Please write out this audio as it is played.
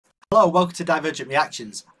Hello, welcome to Divergent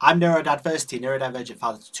Reactions. I'm neurodivergent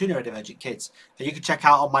father to two neurodivergent kids, and you can check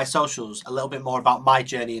out on my socials a little bit more about my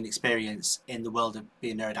journey and experience in the world of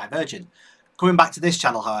being neurodivergent. Coming back to this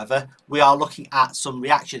channel, however, we are looking at some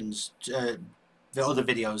reactions to the other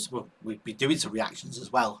videos. We'll be doing some reactions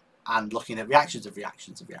as well, and looking at reactions of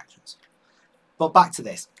reactions of reactions. But back to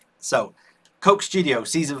this. So, Coke Studio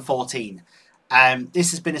Season 14.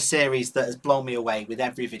 This has been a series that has blown me away with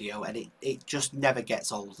every video, and it just never gets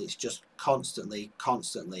old. It's just constantly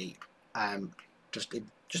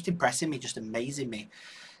just impressing me, just amazing me.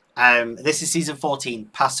 This is Season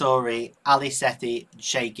 14, Pasoori, Ali, Sethi, and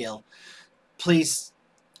Shae Gill. Please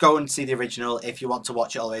go and see the original if you want to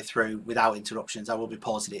watch it all the way through without interruptions. I will be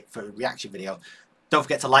pausing it for a reaction video. Don't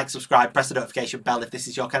forget to like, subscribe, press the notification bell if this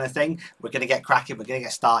is your kind of thing. We're going to get cracking, we're going to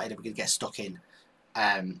get started, and we're going to get stuck in.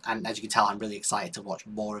 And as you can tell, I'm really excited to watch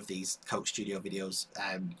more of these Coke Studio videos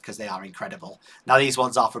because they are incredible. Now, these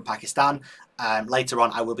ones are from Pakistan. Later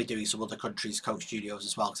on, I will be doing some other countries' Coke Studios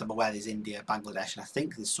as well, because I'm aware there's India, Bangladesh, and I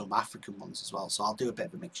think there's some African ones as well. So I'll do a bit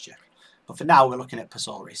of a mixture. But for now, we're looking at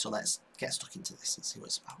Pasoori. So let's get stuck into this and see what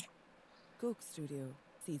it's about. Coke Studio,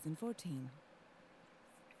 Season 14.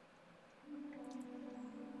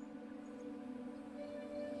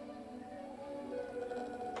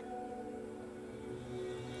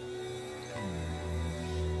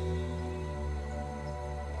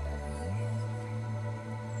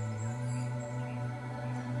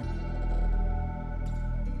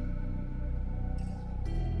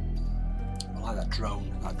 I like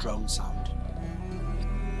that drone sound.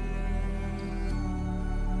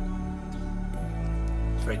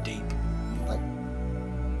 It's very deep. Like,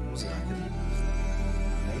 was it like a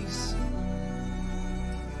bass?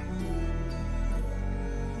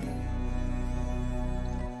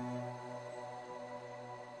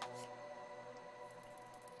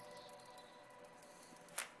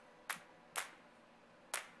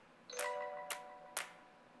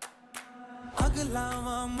 Okay.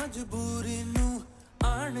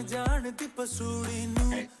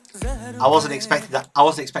 I wasn't expecting that. I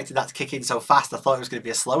wasn't expecting that to kick in so fast. I thought it was going to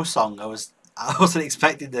be a slow song. I wasn't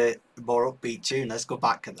expecting the more upbeat tune. Let's go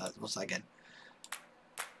back at that once again.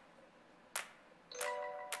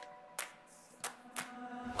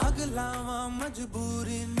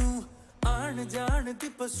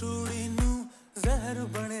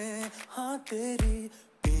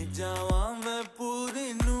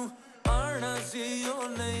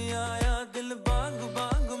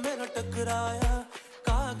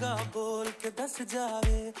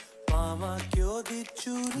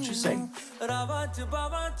 Interesting.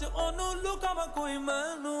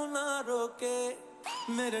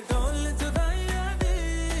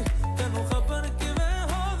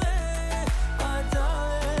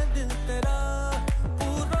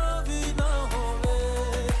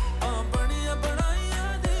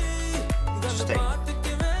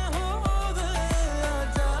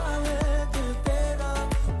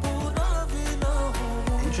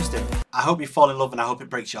 Interesting. I hope you fall in love and I hope it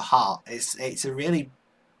breaks your heart. It's a really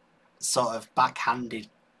sort of backhanded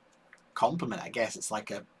compliment, I guess. It's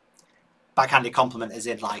like a backhanded compliment as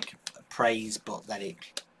in like praise, but then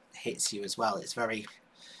it hits you as well. It's very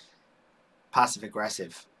passive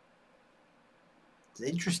aggressive.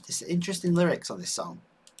 It's interesting lyrics on this song.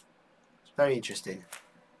 It's very interesting.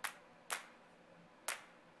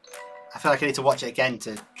 I feel like I need to watch it again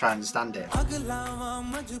to try and understand it.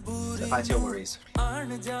 So fight your worries.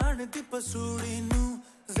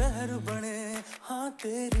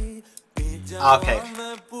 Okay.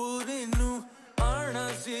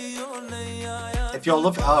 If your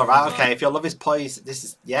love, oh right, okay. If your love is poison, this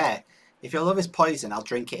is If your love is poison, I'll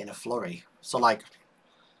drink it in a flurry. So like,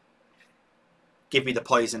 give me the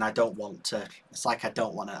poison. I don't want to. It's like I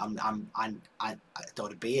don't want to. I don't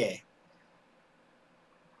want to be here.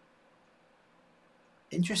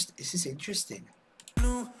 This is interesting.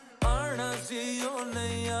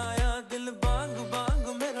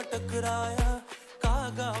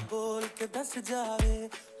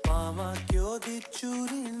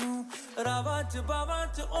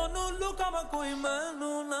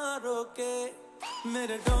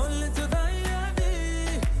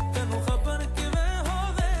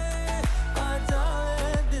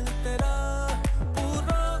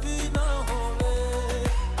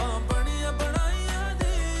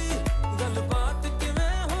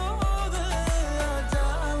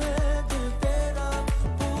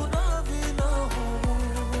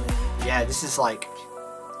 Yeah, this is like,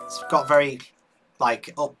 it's got very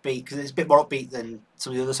like upbeat, because it's a bit more upbeat than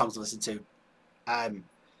some of the other songs I listen to.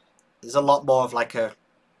 There's a lot more of like a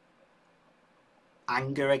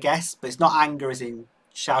anger, I guess, but it's not anger as in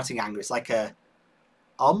shouting anger. It's like a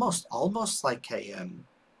almost like a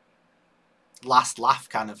last laugh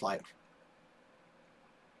kind of like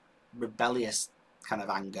rebellious kind of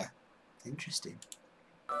anger. Interesting.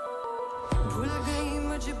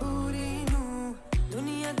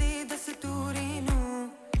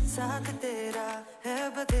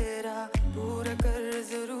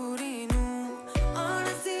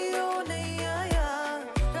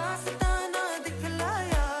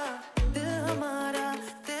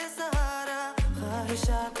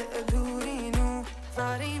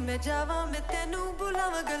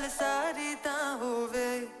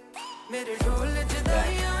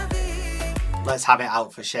 Let's have it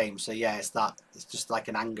out for shame. So yeah, it's that. It's just like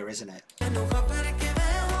an anger, isn't it?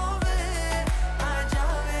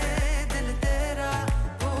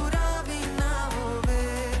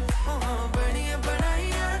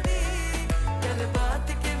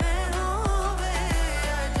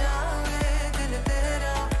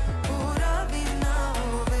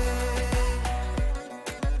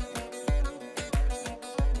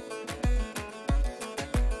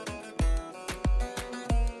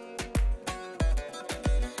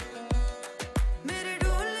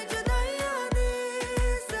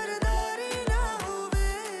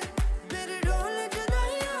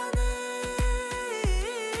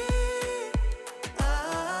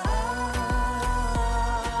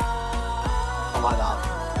 I like that.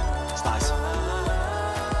 It's nice.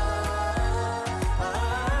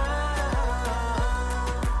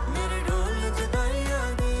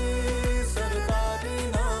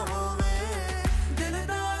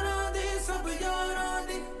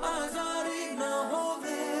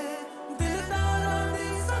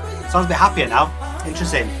 Sounds a bit happier now.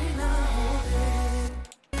 Interesting.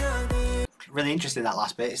 Really interesting, that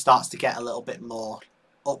last bit. It starts to get a little bit more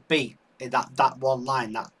upbeat in that one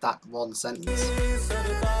line, that one sentence.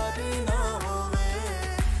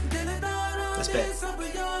 This bit.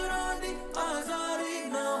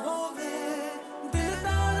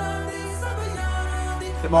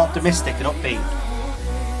 A bit more optimistic and upbeat.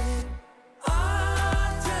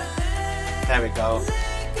 There we go.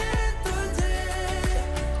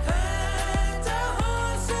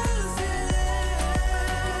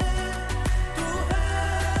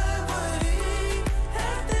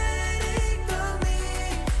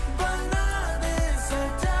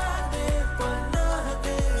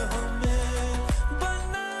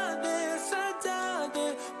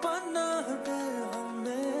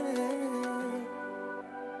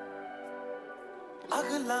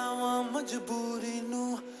 मजबूरी नू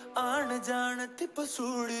आन जान ती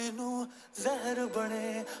पसूड़ी नू जहर बने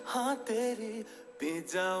हाँ तेरी पी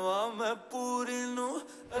जावा मैं पूरी नू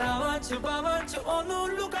रावा च बावा च ओनू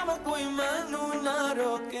लुका मैं कोई मैनू ना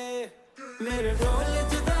रोके मेरे ढोल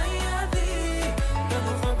जुदाइयां दी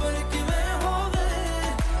तनु खबर कि मैं होवे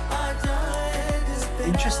आ जाए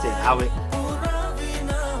Interesting how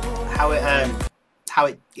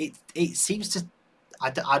it seems to.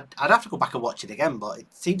 I'd have to go back and watch it again, but it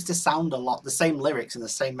seems to sound a lot, the same lyrics and the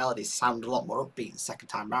same melodies sound a lot more upbeat the second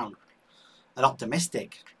time round and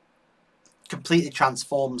optimistic. Completely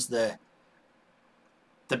transforms the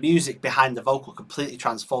music behind the vocal, completely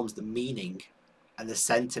transforms the meaning and the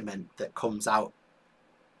sentiment that comes out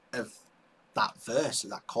of that verse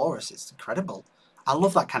and that chorus. It's incredible. I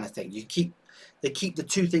love that kind of thing. They keep the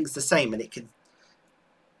two things the same, and it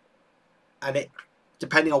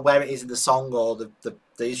depending on where it is in the song or the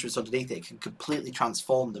instruments underneath it, can completely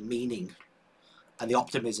transform the meaning and the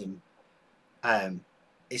optimism.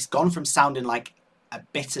 It's gone from sounding like a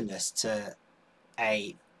bitterness to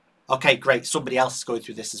a, okay, great, somebody else is going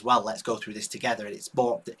through this as well, let's go through this together. And it's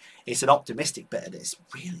an optimistic bit, and it's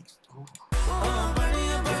really, ooh.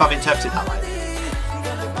 If I've interpreted that right.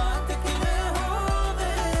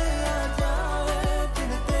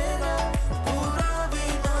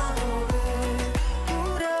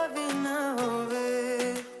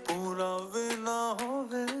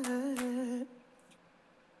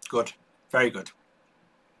 Good. Very good.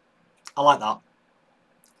 I like that.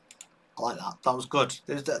 I like that. That was good.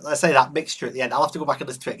 Let's say that mixture at the end. I'll have to go back and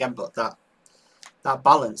listen to it again, but that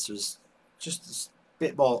balance was just a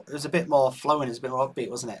bit more. It was a bit more flowing. It was a bit more upbeat,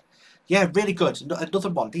 wasn't it? Yeah, really good. Another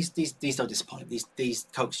one. These don't disappoint. These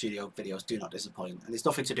Coke Studio videos do not disappoint, and it's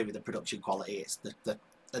nothing to do with the production quality. It's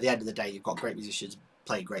at the end of the day, you've got great musicians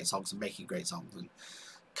playing great songs and making great songs and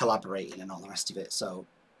collaborating and all the rest of it. So.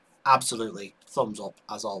 Absolutely, thumbs up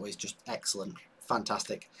as always, just excellent,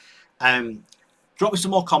 fantastic. Drop me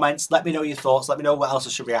some more comments, let me know your thoughts, let me know what else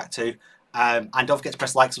I should react to, and don't forget to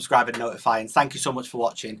press like, subscribe and notify, and thank you so much for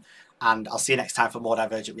watching, and I'll see you next time for more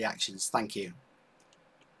Divergent reactions. Thank you.